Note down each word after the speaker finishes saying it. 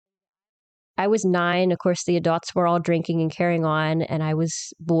I was 9. Of course, the adults were all drinking and carrying on, and I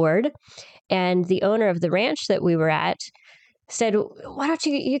was bored. And the owner of the ranch that we were at said, "Why don't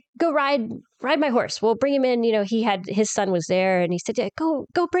you go ride my horse? We'll bring him in." His son was there, and he said, "Yeah, go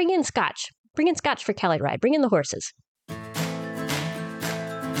bring in Scotch. Bring in Scotch for Kelly to ride. Bring in the horses."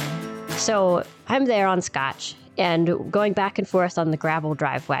 So I'm there on Scotch and going back and forth on the gravel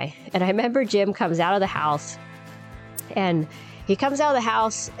driveway. And I remember Jim comes out of the house, and he comes out of the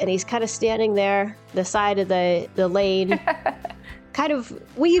house and he's kind of standing there, the side of the lane, kind of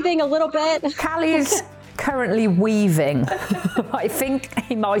weaving a little bit. Callie is currently weaving. I think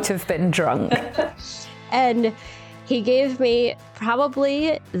he might have been drunk. And he gave me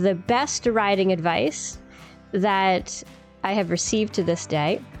probably the best riding advice that I have received to this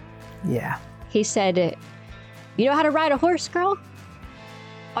day. Yeah. He said, "You know how to ride a horse, girl?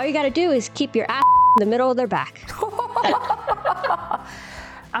 All you got to do is keep your ass in the middle of their back."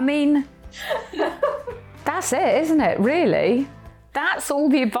 I mean, that's it, isn't it? Really? That's all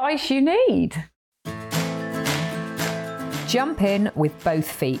the advice you need. Jump in with both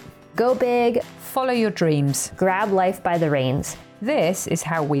feet. Go big. Follow your dreams. Grab life by the reins. This is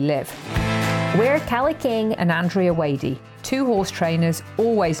how we live. We're Callie King And Andrea Wadey, 2 horse trainers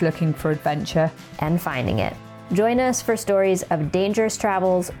always looking for adventure and finding it. Join us for stories of dangerous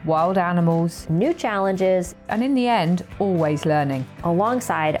travels, wild animals, new challenges, and in the end, always learning.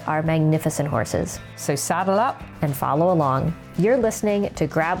 alongside our magnificent horses. So saddle up. And follow along. You're listening to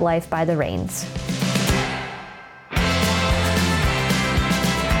Grab Life by the Reins.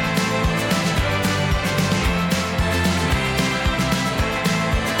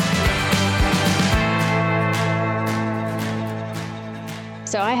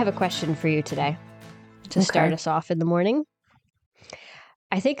 So I have a question for you today to start us off in the morning.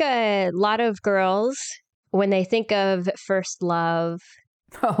 I think a lot of girls, when they think of first love,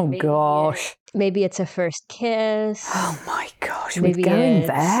 Oh, gosh. maybe it's a first kiss. Oh, my gosh. We're Maybe going it's-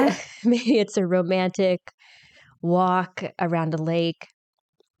 there. Maybe it's a romantic walk around a lake.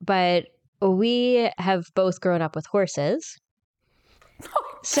 But we have both grown up with horses.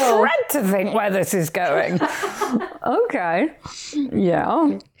 So Dread to think where this is going. Okay.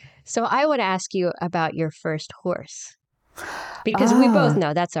 Yeah. So I want to ask you about your first horse. Because we both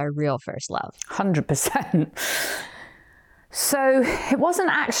know that's our real first love. 100%. So it wasn't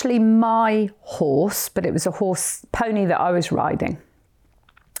actually my horse, but it was a horse pony that I was riding.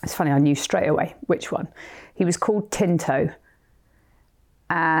 It's funny, I knew straight away which one. He was called Tinto,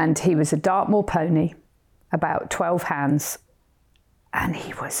 and he was a Dartmoor pony, about 12 hands, and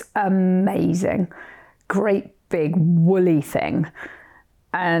he was amazing. Great big woolly thing.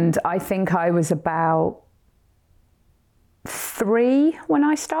 And I think I was about 3 when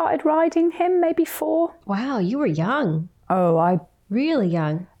I started riding him, maybe 4. Wow, you were young. Oh, Really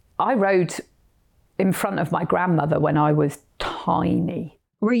young. I rode in front of my grandmother when I was tiny.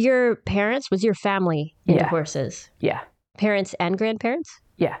 Was your family into Yeah. horses? Yeah, Parents and grandparents?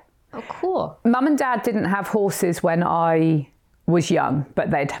 yeah. Oh, cool. Mum and Dad didn't have horses when I was young,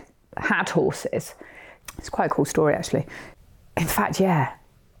 but they'd had horses. It's quite a cool story, actually. In fact, yeah,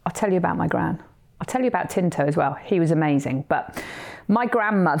 I'll tell you about my gran. I'll tell you about Tinto as well. He was amazing. But my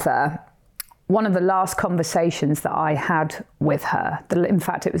grandmother, one of the last conversations that I had with her, in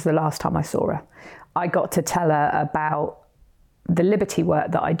fact, it was the last time I saw her, I got to tell her about the liberty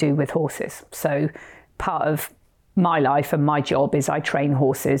work that I do with horses. So part of my life and my job is I train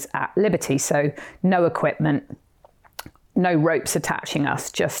horses at liberty. So no equipment, no ropes attaching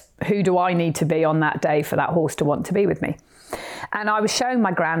us, just who do I need to be on that day for that horse to want to be with me. And I was showing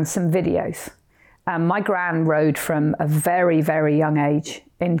my gran some videos. My gran rode from a very, very young age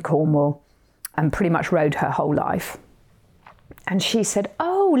in Cornwall and pretty much rode her whole life. And she said,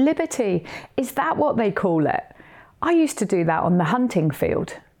 "Oh, liberty, is that what they call it? I used to do that on the hunting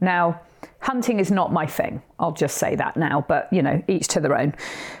field." Now, hunting is not my thing. I'll just say that now, but, each to their own.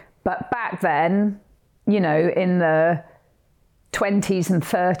 But back then, in the 20s and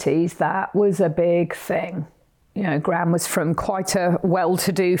 30s, that was a big thing. Gran was from quite a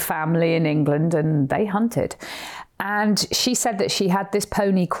well-to-do family in England, and they hunted. And she said that she had this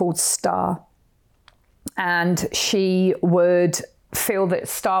pony called Star, and she would feel that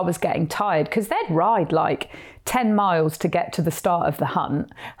Star was getting tired because they'd ride like 10 miles to get to the start of the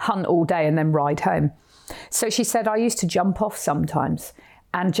hunt all day and then ride home. So she said, I used to jump off sometimes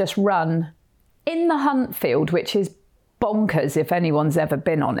and just run in the hunt field, which is bonkers if anyone's ever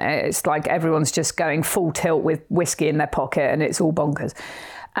been on it. It's like everyone's just going full tilt with whiskey in their pocket and it's all bonkers.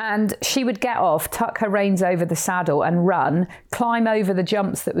 And she would get off, tuck her reins over the saddle and run, climb over the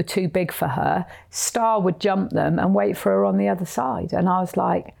jumps that were too big for her. Star would jump them and wait for her on the other side. And I was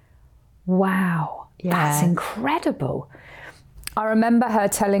like, Wow, that's incredible. I remember her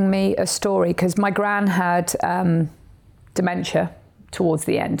telling me a story because my gran had dementia towards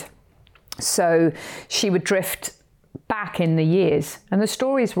the end. So she would drift back in the years and the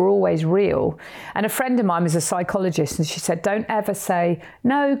stories were always real. And a friend of mine was a psychologist and she said, don't ever say,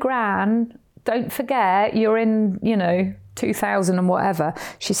 no, Gran, don't forget you're in, 2000 and whatever.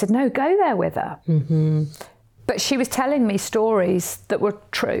 She said, no, go there with her. Mm-hmm. But she was telling me stories that were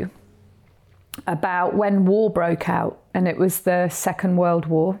true about when war broke out, and it was the Second World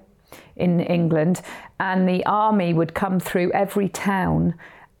War in England, and the army would come through every town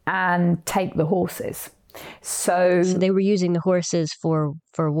and take the horses. So they were using the horses for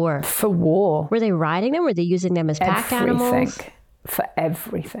war. For war. Were they riding them? Were they using them as pack animals? For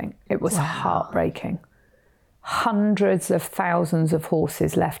everything. It was heartbreaking. Hundreds of thousands of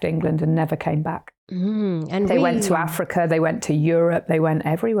horses left England and never came back. And they went to Africa, they went to Europe, they went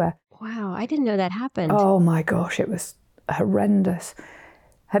everywhere. Wow, I didn't know that happened. Oh my gosh, it was horrendous.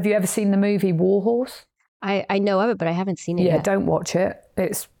 Have you ever seen the movie War Horse? I know of it, but I haven't seen it yet. Yeah, don't watch it.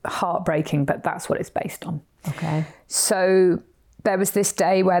 It's heartbreaking, but that's what it's based on. Okay. So there was this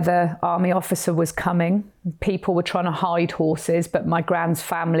day where the army officer was coming. People were trying to hide horses, but my gran's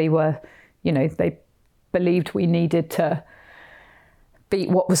family were, they believed we needed to beat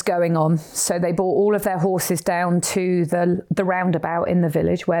what was going on. So they brought all of their horses down to the roundabout in the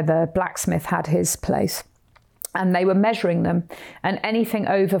village where the blacksmith had his place. And they were measuring them. And anything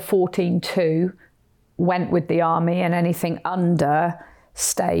over 14.2 went with the army and anything under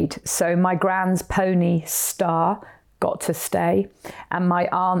stayed. So my gran's pony Star got to stay. And my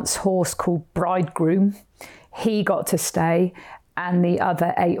aunt's horse called Bridegroom, he got to stay. And the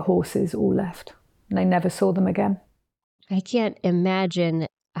other 8 horses all left. And they never saw them again. I can't imagine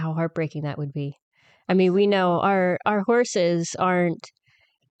how heartbreaking that would be. I mean, we know our horses aren't,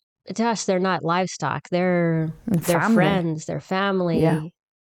 to us, they're not livestock. They're friends, they're family. Yeah.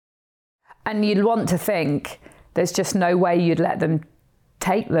 And you'd want to think there's just no way you'd let them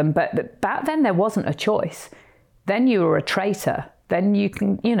take them. But back then there wasn't a choice. Then you were a traitor. Then you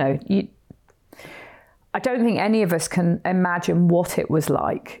can, I don't think any of us can imagine what it was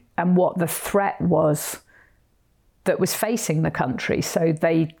like and what the threat was that was facing the country. So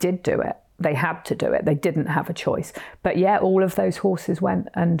they did do it. They had to do it. They didn't have a choice. But yeah, all of those horses went,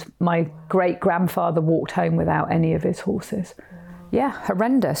 and my great-grandfather walked home without any of his horses. Yeah,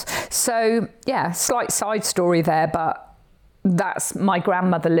 horrendous. So yeah, slight side story there, but that's, my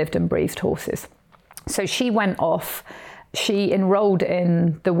grandmother lived and breathed horses. So she went off, she enrolled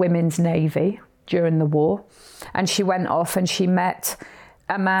in the Women's Navy during the war, and she went off and she met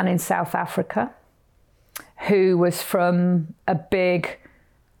a man in South Africa who was from a big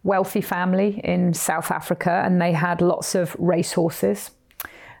wealthy family in South Africa, and they had lots of racehorses.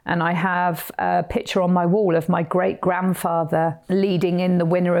 And I have a picture on my wall of my great-grandfather leading in the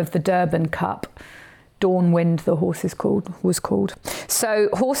winner of the Durban Cup. Dawnwind, the horse was called. So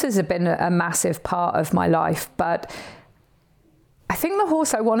horses have been a massive part of my life, but I think the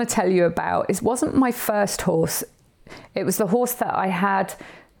horse I want to tell you about wasn't my first horse. It was the horse that I had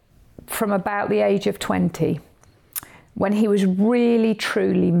from about the age of 20, when he was really,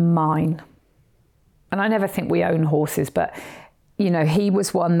 truly mine. And I never think we own horses, but, he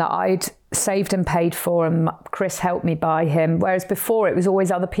was one that I'd saved and paid for, and Chris helped me buy him, whereas before it was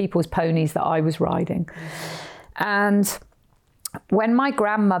always other people's ponies that I was riding. And when my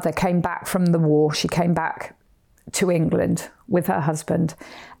grandmother came back from the war, she came back to England with her husband,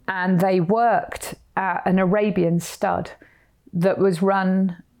 and they worked at an Arabian stud that was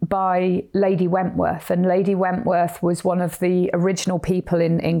run by Lady Wentworth. And Lady Wentworth was one of the original people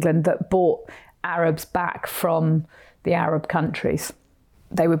in England that brought Arabs back from the Arab countries.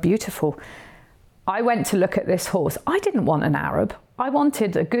 They were beautiful. I went to look at this horse. I didn't want an Arab. I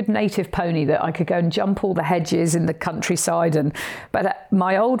wanted a good native pony that I could go and jump all the hedges in the countryside. But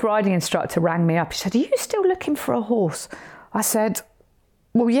my old riding instructor rang me up. She said, "Are you still looking for a horse?" I said,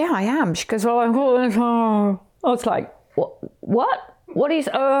 "Well, yeah, I am." She goes, "Oh." I was like, "What? What is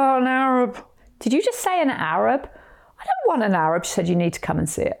an Arab?" "Did you just say an Arab?" "I don't want an Arab." She said, "You need to come and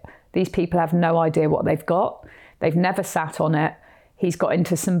see it. These people have no idea what they've got. They've never sat on it. He's got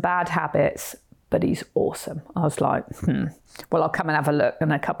into some bad habits, but he's awesome." I was like, well, I'll come and have a look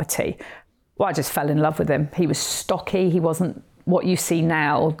and a cup of tea. Well, I just fell in love with him. He was stocky. He wasn't what you see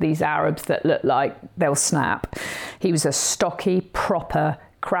now, these Arabs that look like they'll snap. He was a stocky, proper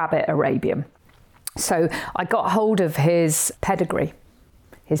Crabbit Arabian. So I got hold of his pedigree,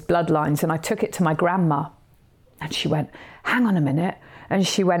 his bloodlines, and I took it to my grandma. And she went, "Hang on a minute. And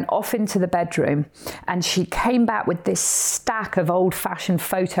she went off into the bedroom and she came back with this stack of old-fashioned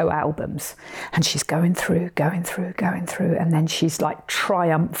photo albums. And she's going through. And then she's like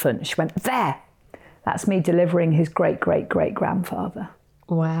triumphant. She went, there, that's me delivering his great-great-great-grandfather.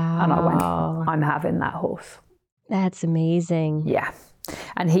 Wow. And I went, I'm having that horse. That's amazing. Yeah.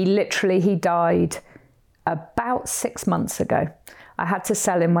 And he died about 6 months ago. I had to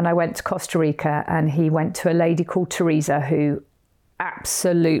sell him when I went to Costa Rica, and he went to a lady called Teresa who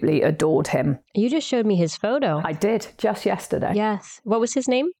absolutely adored him. You just showed me his photo. I did, just yesterday. Yes. What was his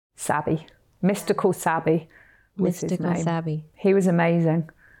name? Sabby. Mystical Sabby was his Mystical name. Sabby. He was amazing.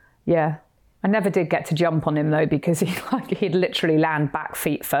 Yeah. I never did get to jump on him though, because he'd literally land back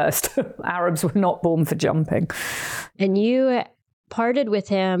feet first. Arabs were not born for jumping. And you parted with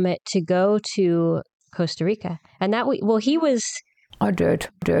him to go to Costa Rica. And he was... I did.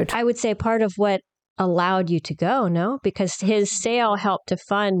 I would say part of what allowed you to go, no? Because his sale helped to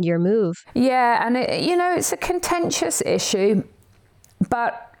fund your move. Yeah, and it's a contentious issue,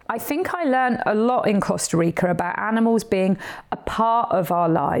 but I think I learned a lot in Costa Rica about animals being a part of our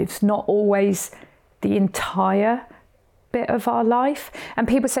lives, not always the entire bit of our life. And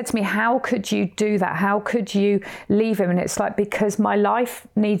people said to me, how could you do that? How could you leave him? And it's like, because my life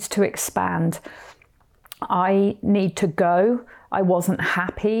needs to expand. I need to go. I wasn't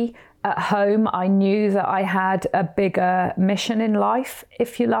happy at home. I knew that I had a bigger mission in life,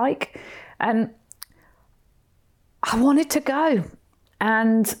 if you like. And I wanted to go.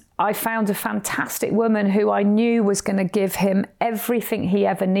 And I found a fantastic woman who I knew was going to give him everything he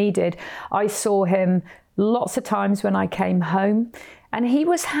ever needed. I saw him lots of times when I came home, and he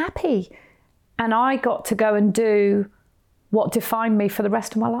was happy. And I got to go and do what defined me for the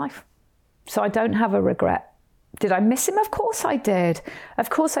rest of my life. So I don't have a regret. Did I miss him? Of course I did.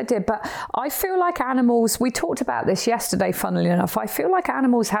 But I feel like animals, we talked about this yesterday, funnily enough, I feel like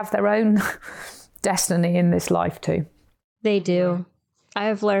animals have their own destiny in this life too. They do.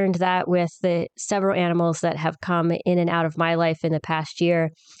 I've learned that with the several animals that have come in and out of my life in the past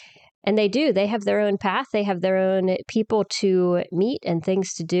year. And they do. They have their own path. They have their own people to meet and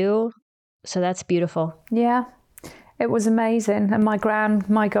things to do. So that's beautiful. Yeah. It was amazing. And my gran,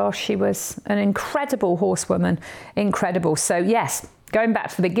 my gosh, she was an incredible horsewoman. Incredible. So yes, going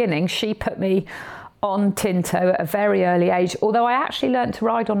back to the beginning, she put me on Tinto at a very early age, although I actually learned to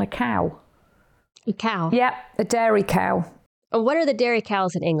ride on a cow. A cow? Yeah, a dairy cow. What are the dairy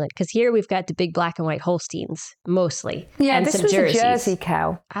cows in England? Because here we've got the big black and white Holsteins, mostly. Yeah, and this some was Jerseys. a Jersey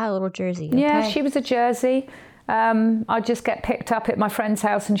cow. Ah, a little Jersey. Okay. Yeah, Okay. she was a Jersey. I'd just get picked up at my friend's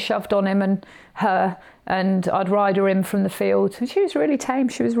house and shoved on him and her, and I'd ride her in from the field. And she was really tame.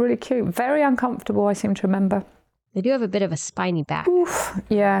 She was really cute. Very uncomfortable, I seem to remember. They do have a bit of a spiny back. Oof,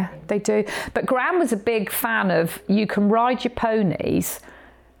 yeah, they do. But Gran was a big fan of, you can ride your ponies,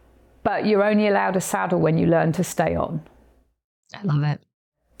 but you're only allowed a saddle when you learn to stay on. I love it.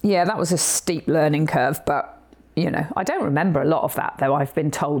 Yeah, that was a steep learning curve, but, I don't remember a lot of that, though. I've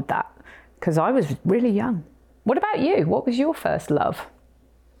been told that, because I was really young. What about you? What was your first love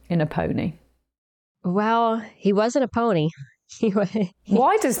in a pony? Well, he wasn't a pony.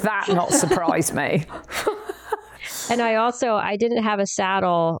 Why does that not surprise me? And I didn't have a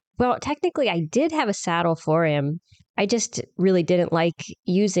saddle. Well, technically I did have a saddle for him. I just really didn't like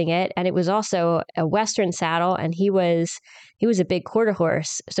using it. And it was also a Western saddle, and he was a big quarter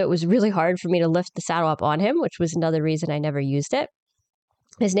horse. So it was really hard for me to lift the saddle up on him, which was another reason I never used it.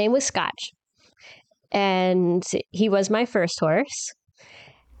 His name was Scotch, and he was my first horse.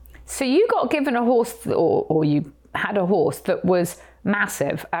 So you got given a horse, or you had a horse that was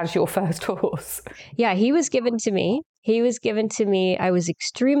massive as your first horse. Yeah, he was given to me. I was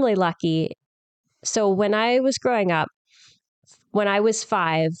extremely lucky. So when I was growing up, when I was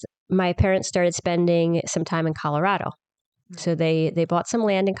 5, my parents started spending some time in Colorado. So they bought some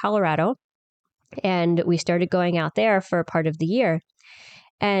land in Colorado, and we started going out there for a part of the year.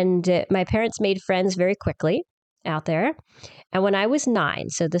 And my parents made friends very quickly out there. And when I was 9,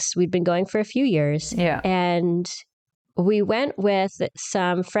 so we'd been going for a few years. Yeah. And we went with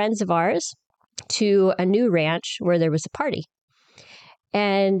some friends of ours to a new ranch where there was a party.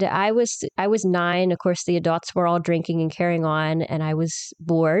 And I was 9. Of course, the adults were all drinking and carrying on, and I was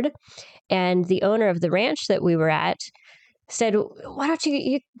bored. And the owner of the ranch that we were at said, "Why don't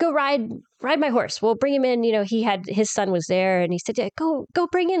you go ride my horse? We'll bring him in." His son was there, and he said, "Yeah, go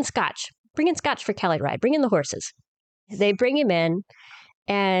bring in Scotch. Bring in Scotch for Kelly to ride. Bring in the horses." They bring him in,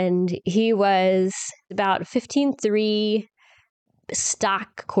 and he was about 15.3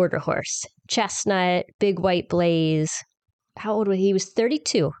 stock quarter horse, chestnut, big white blaze. How old was he? He was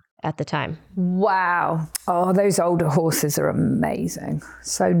 32 at the time. Wow. Oh, those older horses are amazing.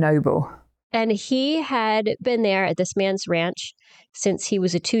 So noble. And he had been there at this man's ranch since he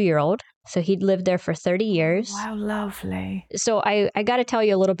was a 2-year-old. So he'd lived there for 30 years. Wow, lovely. So I got to tell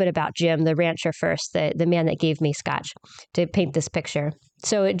you a little bit about Jim, the rancher first, the man that gave me Scotch to paint this picture.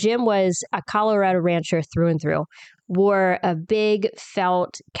 So Jim was a Colorado rancher through and through, wore a big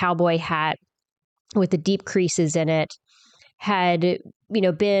felt cowboy hat with the deep creases in it, had,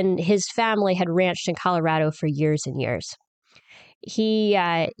 his family had ranched in Colorado for years and years. He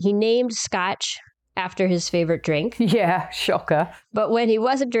named Scotch after his favorite drink. Yeah, shocker. But when he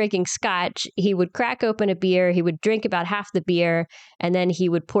wasn't drinking Scotch, he would crack open a beer, he would drink about half the beer, and then he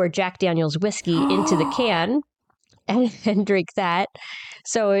would pour Jack Daniel's whiskey into the can and drink that.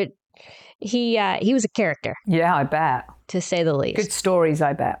 So he was a character. Yeah, I bet. To say the least. Good stories,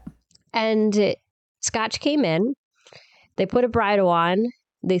 I bet. And Scotch came in. They put a bridle on.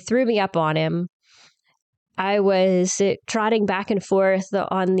 They threw me up on him. I was trotting back and forth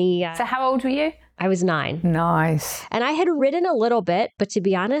on the... So how old were you? I was 9. Nice. And I had ridden a little bit, but to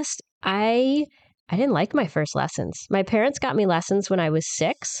be honest, I didn't like my first lessons. My parents got me lessons when I was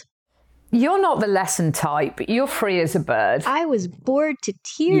 6. You're not the lesson type. You're free as a bird. I was bored to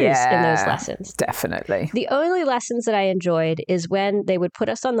tears in those lessons. Definitely. The only lessons that I enjoyed is when they would put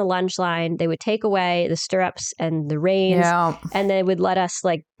us on the lunge line, they would take away the stirrups and the reins, and they would let us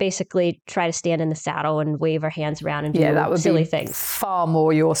basically try to stand in the saddle and wave our hands around and do that would silly be things. Far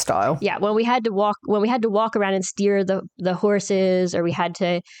more your style. Yeah, when we had to walk around and steer the horses, or we had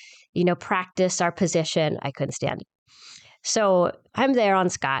to, practice our position, I couldn't stand it. So I'm there on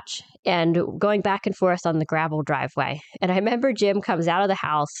Scotch and going back and forth on the gravel driveway. And I remember Jim comes out of the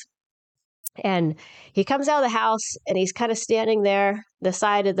house, and he comes out of the house and he's kind of standing there, the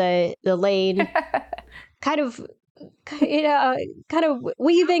side of the lane, kind of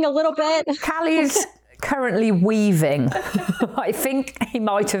weaving a little bit. Callie is currently weaving. I think he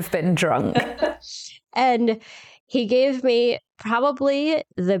might have been drunk. And he gave me probably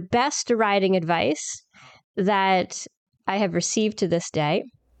the best riding advice that I have received to this day.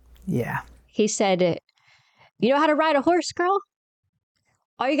 Yeah. He said, "You know how to ride a horse, girl?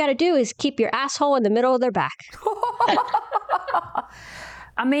 All you got to do is keep your asshole in the middle of their back."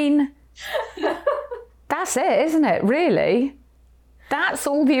 I mean, that's it, isn't it? Really? That's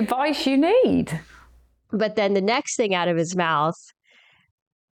all the advice you need. But then the next thing out of his mouth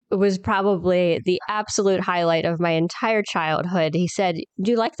was probably the absolute highlight of my entire childhood. He said,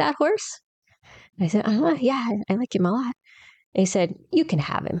 "Do you like that horse?" I said, "Yeah, I like him a lot." And he said, "You can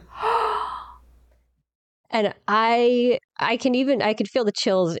have him." And I could feel the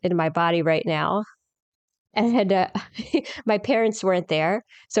chills in my body right now. And my parents weren't there.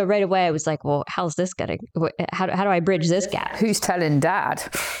 So right away I was like, well, how do I bridge this gap? Who's telling Dad?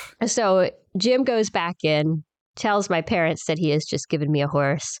 So Jim goes back in, tells my parents that he has just given me a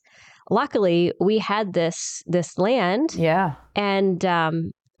horse. Luckily, we had this land. Yeah. And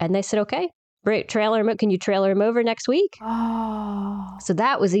they said, "Okay, great, can you trailer him over next week?" Oh. So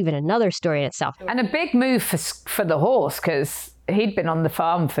that was even another story in itself. And a big move for the horse, because he'd been on the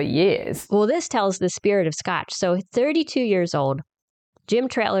farm for years. Well, this tells the spirit of Scotch. So 32 years old, Jim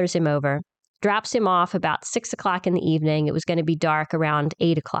trailers him over, drops him off about 6 o'clock in the evening. It was going to be dark around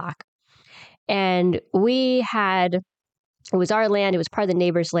 8 o'clock. And it was our land. It was part of the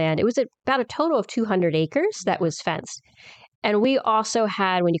neighbor's land. It was about a total of 200 acres that was fenced. And we also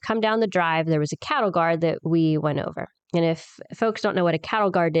had, when you come down the drive, there was a cattle guard that we went over. And if folks don't know what a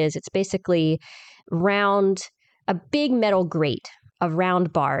cattle guard is, it's basically a big metal grate of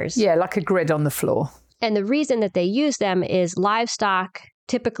round bars. Yeah, like a grid on the floor. And the reason that they use them is livestock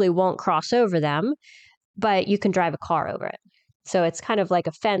typically won't cross over them, but you can drive a car over it. So it's kind of like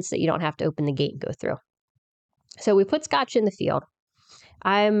a fence that you don't have to open the gate and go through. So we put Scotch in the field.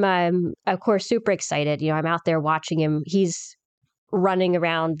 I'm, of course, super excited. I'm out there watching him. He's running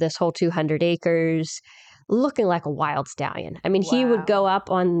around this whole 200 acres, looking like a wild stallion. I mean, He would go up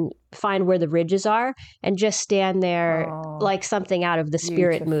find where the ridges are and just stand there like something out of the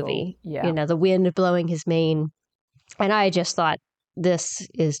Spirit movie. Yeah. The wind blowing his mane. And I just thought, this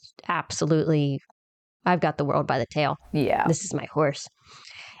is absolutely, I've got the world by the tail. Yeah. This is my horse.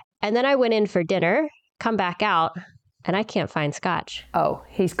 And then I went in for dinner, come back out, and I can't find Scotch. Oh,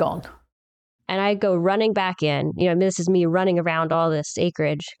 he's gone. And I go running back in. This is me running around all this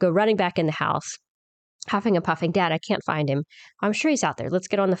acreage, go running back in the house, huffing and puffing. "Dad, I can't find him." "I'm sure he's out there. Let's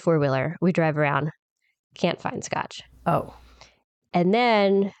get on the 4-wheeler." We drive around. Can't find Scotch. Oh. And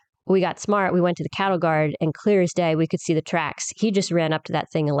then we got smart. We went to the cattle guard, and clear as day, we could see the tracks. He just ran up to that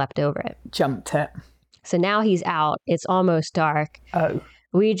thing and leapt over it. Jumped it. So now he's out. It's almost dark. Oh.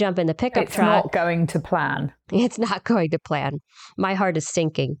 We jump in the pickup It's truck. not going to plan. It's not going to plan. My heart is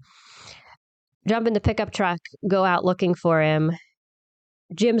sinking. Jump in the pickup truck, go out looking for him.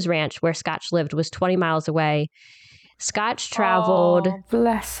 Jim's ranch, where Scotch lived, was 20 miles away. Scotch traveled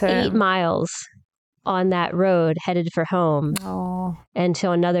bless him. 8 miles on that road, headed for home,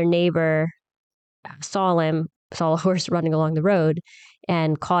 until another neighbor saw a horse running along the road,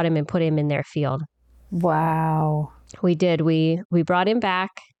 and caught him and put him in their field. Wow. We did. We brought him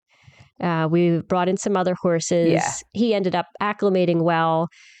back. We brought in some other horses. Yeah. He ended up acclimating well.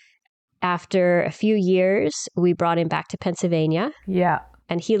 After a few years, we brought him back to Pennsylvania. Yeah.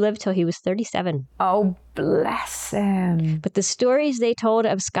 And he lived till he was 37. Oh, bless him. But the stories they told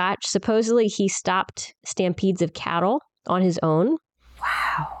of Scotch, supposedly he stopped stampedes of cattle on his own.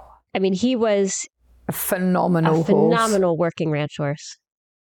 Wow. I mean, he was a phenomenal working ranch horse.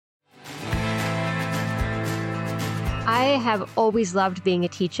 I have always loved being a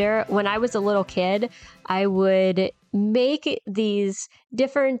teacher. When I was a little kid, I would make these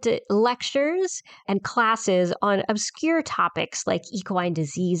different lectures and classes on obscure topics like equine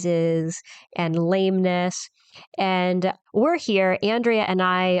diseases and lameness. And we're here, Andrea and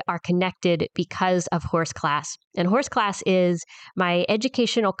I are connected because of Horse Class. And Horse Class is my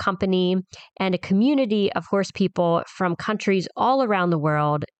educational company and a community of horse people from countries all around the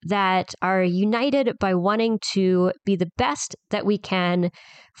world that are united by wanting to be the best that we can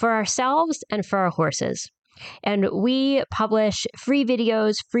for ourselves and for our horses. And we publish free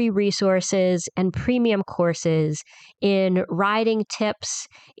videos, free resources, and premium courses in riding tips,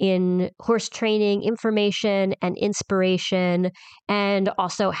 in horse training information and inspiration, and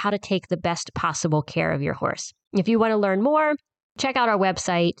also how to take the best possible care of your horse. If you want to learn more, check out our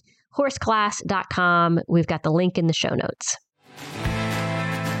website, horseclass.com. We've got the link in the show notes.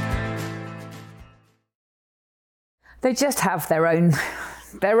 They just have their own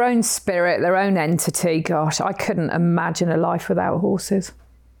spirit, their own entity. Gosh, I couldn't imagine a life without horses.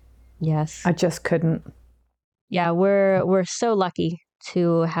 Yes. I just couldn't. Yeah, we're so lucky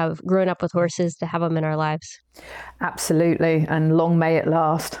to have grown up with horses, to have them in our lives. Absolutely, and long may it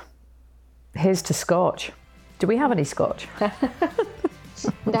last. Here's to Scotch. Do we have any Scotch?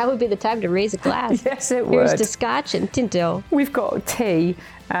 That would be the time to raise a glass. Yes, it would. Here's to Scotch and Tinto. We've got tea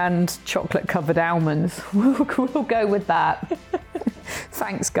and chocolate-covered almonds. We'll go with that.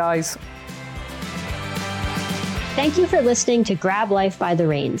 Thanks, guys. Thank you for listening to Grab Life by the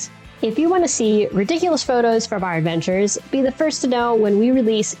Reins. If you want to see ridiculous photos from our adventures, be the first to know when we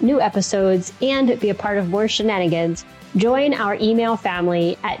release new episodes, and be a part of more shenanigans, join our email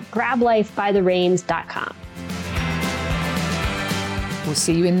family at grablifebythereins.com. We'll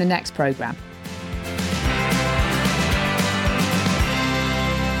see you in the next program.